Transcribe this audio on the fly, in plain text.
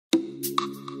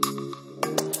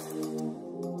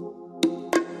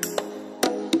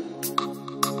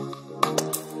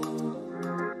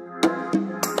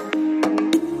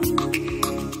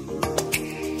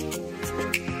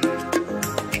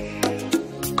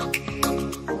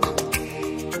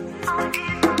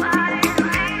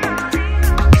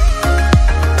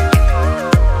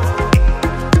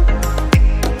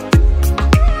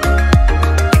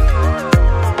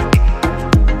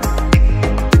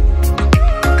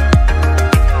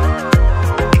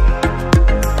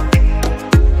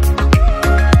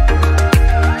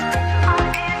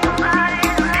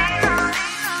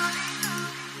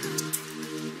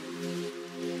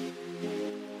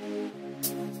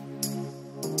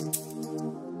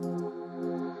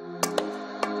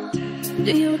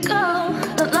Do you recall,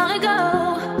 not long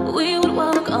ago, we would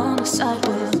walk on the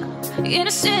sidewalk,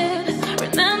 innocent,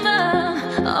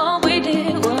 remember, all we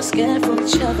did was scared from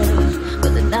each other,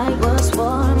 but the night was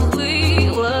warm, we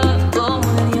were born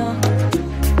and young.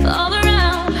 All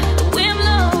around, the wind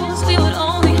blows, we would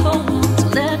only hold on to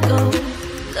let go.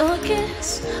 Blow a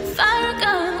kiss, fire a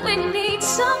gun, we need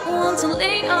someone to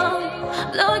lean on.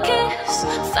 Blow a kiss,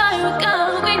 fire a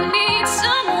gun, we need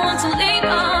someone to lean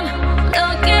on.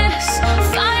 Blow a kiss,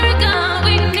 fire a gun,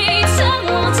 we need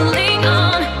someone to lean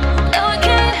on. Blow a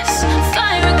kiss,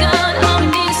 fire a gun, oh, we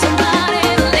need somebody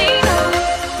to lean on.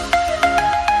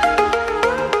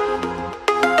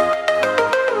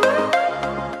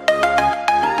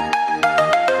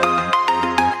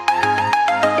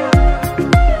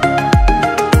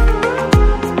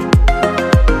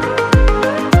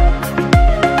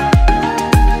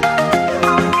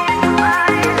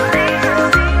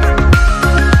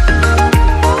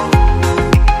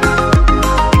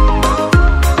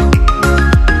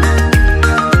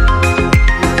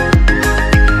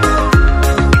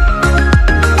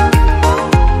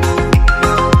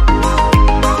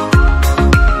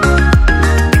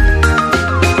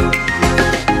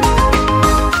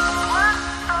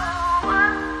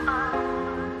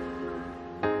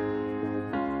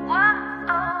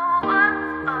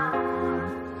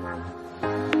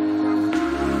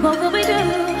 What will we do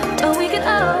when we get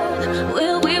old?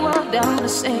 Will we walk down the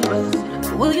same road?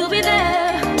 Will you be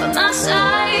there by my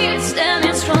side,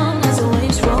 standing strong as a